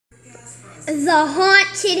The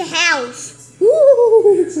haunted house.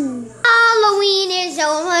 Ooh. Halloween is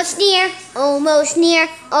almost near, almost near,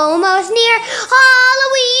 almost near.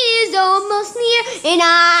 Halloween is almost near, and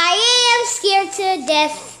I am scared to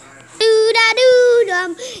death.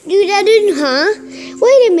 Do-da-doo-dum, do-da-doo, huh?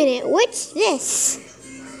 Wait a minute, what's this?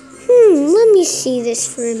 Let me see this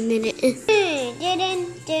for a minute.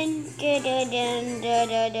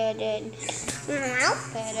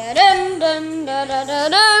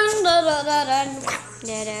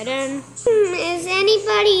 Is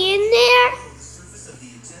anybody in there?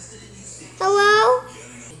 Hello?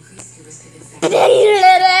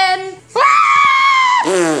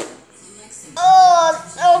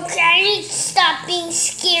 Oh, okay, I need to stop being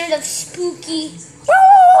scared of spooky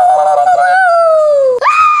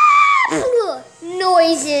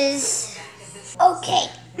noises. Okay,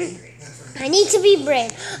 I need to be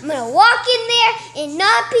brave. I'm gonna walk in there and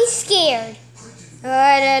not be scared.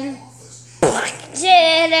 Alright then.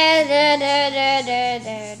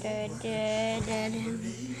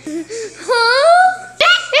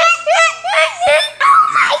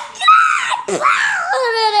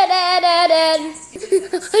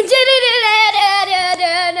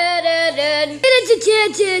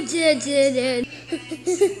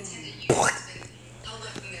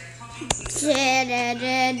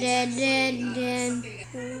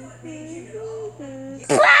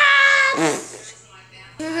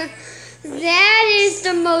 That is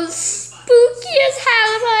the most spookiest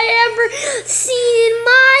house I ever seen in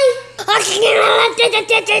my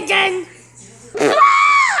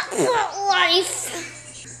life.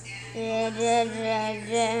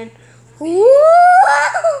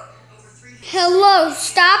 Hello,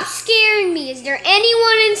 stop scaring me. Is there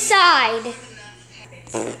anyone inside?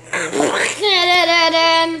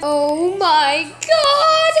 Oh my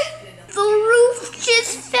God! The roof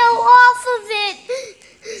just fell off of it.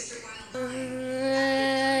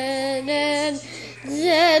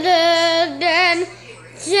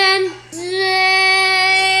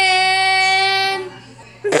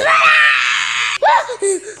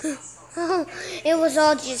 It was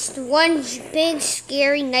all just one big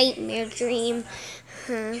scary nightmare dream.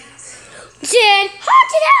 Jen,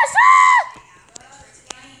 haunted house!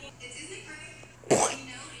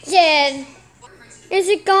 Jen, is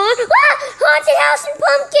it gone? Haunted house and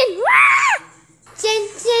pumpkin! Jen,